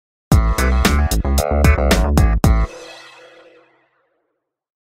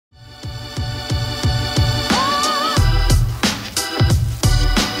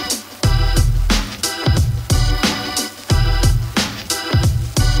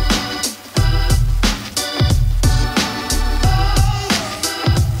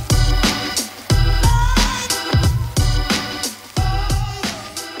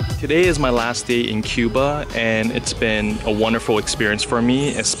Today is my last day in Cuba, and it's been a wonderful experience for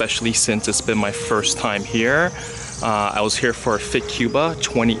me, especially since it's been my first time here. I was here for FitCuba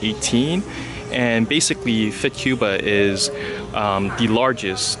 2018, and basically FitCuba is the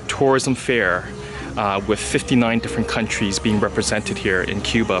largest tourism fair with 59 different countries being represented here in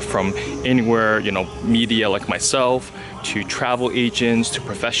Cuba, from anywhere, media like myself, to travel agents, to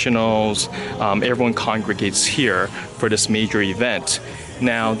professionals. Everyone congregates here for this major event.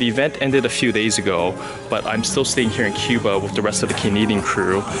 Now, the event ended a few days ago, but I'm still staying here in Cuba with the rest of the Canadian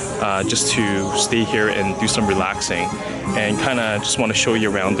crew just to stay here and do some relaxing, and kind of just want to show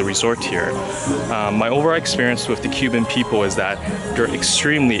you around the resort here. My overall experience with the Cuban people is that they're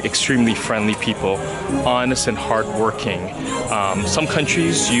extremely friendly people, honest and hardworking. Some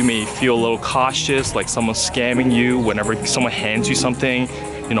countries you may feel a little cautious, like someone's scamming you whenever someone hands you something.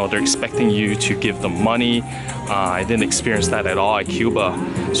 They're expecting you to give them money. I didn't experience that at all at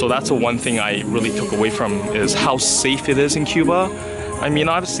Cuba. So that's the one thing I really took away from, is how safe it is in Cuba. I mean,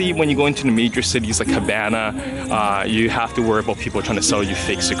 obviously, when you go into the major cities like Havana, you have to worry about people trying to sell you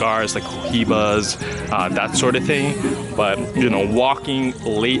fake cigars, like cohibas, that sort of thing. But, walking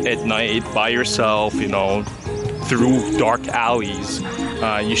late at night by yourself, through dark alleys,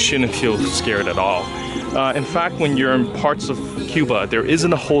 you shouldn't feel scared at all. In fact, when you're in parts of Cuba, there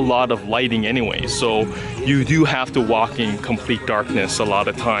isn't a whole lot of lighting anyway, so you do have to walk in complete darkness a lot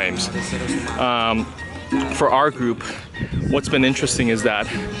of times. For our group, what's been interesting is that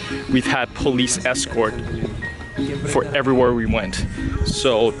we've had police escort for everywhere we went.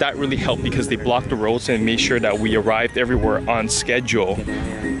 So that really helped, because they blocked the roads and made sure that we arrived everywhere on schedule.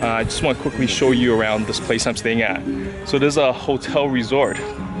 I just want to quickly show you around this place I'm staying at. So there's a hotel resort,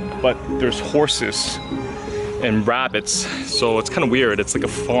 but there's horses and rabbits, so it's kind of weird. It's like a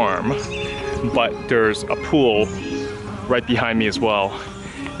farm, but there's a pool right behind me as well.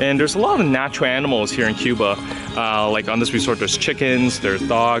 And there's a lot of natural animals here in Cuba. Like on this resort, there's chickens, there's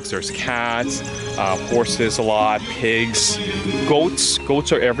dogs, there's cats, horses a lot, pigs, goats.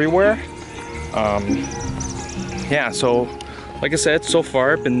 Goats are everywhere. Yeah, so like I said, so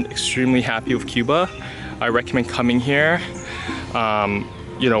far I've been extremely happy with Cuba. I recommend coming here.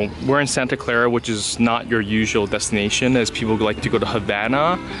 We're in Santa Clara, which is not your usual destination, as people like to go to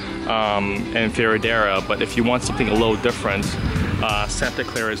Havana and Ferradera. But if you want something a little different, Santa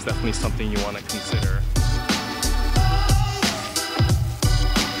Clara is definitely something you want to consider.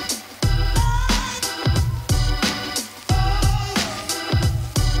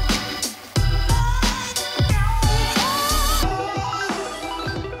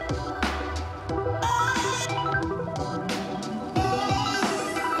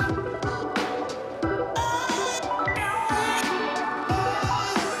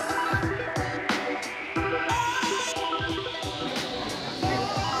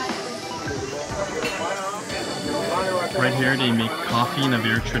 Right here they make coffee in a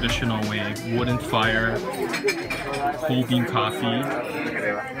very traditional way. Wooden fire, whole bean coffee,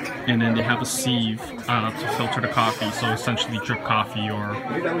 and then they have a sieve to filter the coffee, so essentially drip coffee, or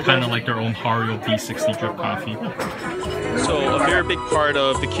kind of like their own Hario B60 drip coffee. So a very big part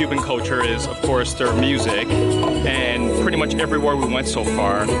of the Cuban culture is, of course, their music, and pretty much everywhere we went so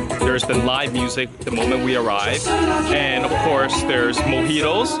far, there's been live music the moment we arrived, and of course there's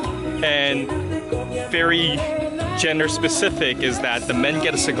mojitos, and very gender specific is that the men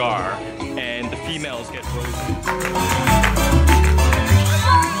get a cigar and the females get roses.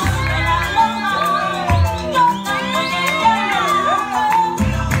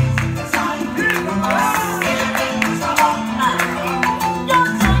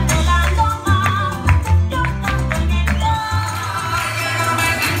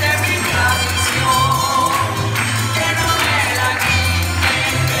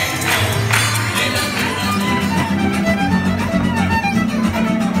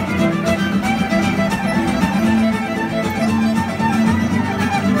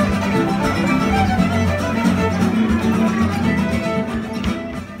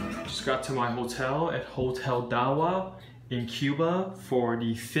 To my hotel at Hotel Dawa in Cuba for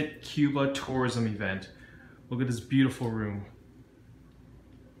the FitCuba tourism event. Look at this beautiful room.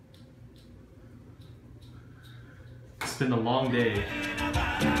 It's been a long day.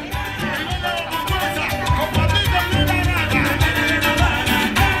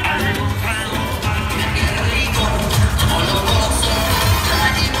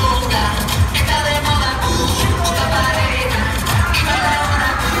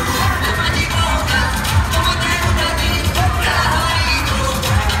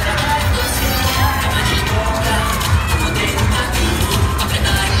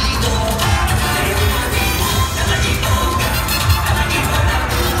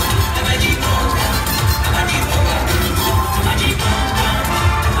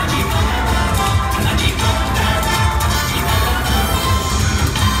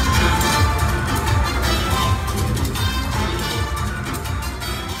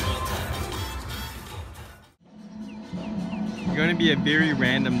 be a very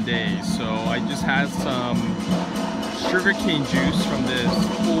random day, so I just had some sugarcane juice from this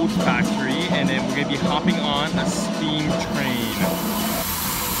old factory, and then we're gonna be hopping on a steam train.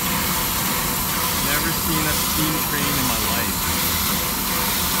 Never seen a steam train in my life.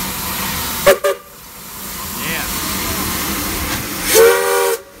 Yeah.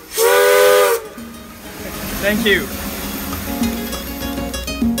 Thank you.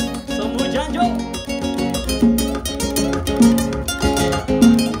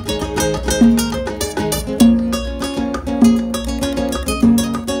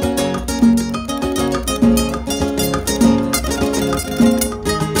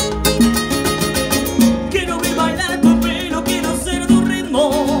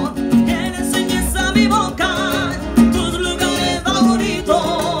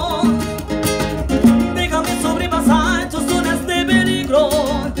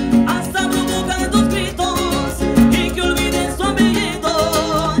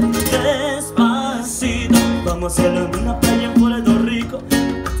 Hacerlo en una playa en Puerto Rico,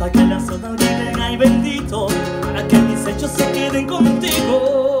 hasta que las olas lleguen, ay bendito, para que mis hechos se queden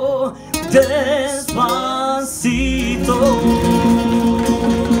contigo, despacito.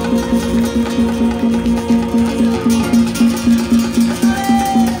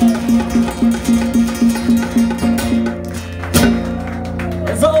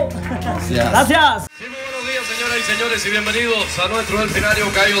 Eso. Gracias. Señoras y señores, y bienvenidos a nuestro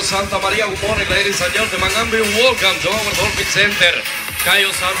delfinario Cayo Santa María. Good morning, ladies and gentlemen, and welcome to our Dolphin Center,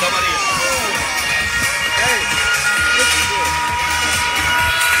 Cayo Santa María.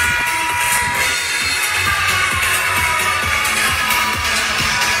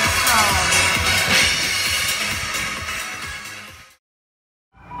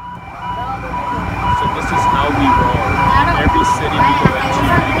 So this is how we roll. Every city we go into,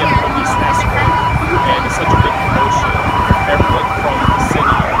 we get police escort. And it's such a big promotion. Everyone from the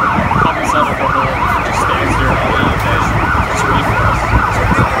city comes out of the home, just stands there and just wait for us.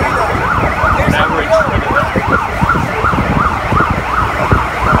 Now we're in Trinidad.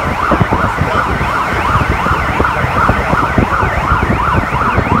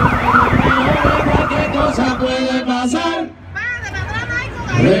 Cualquier cosa puede pasar.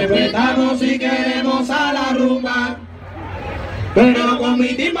 Respetamos y queremos a la rumba, pero con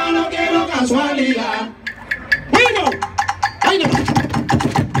mi timba no quiero casualidad.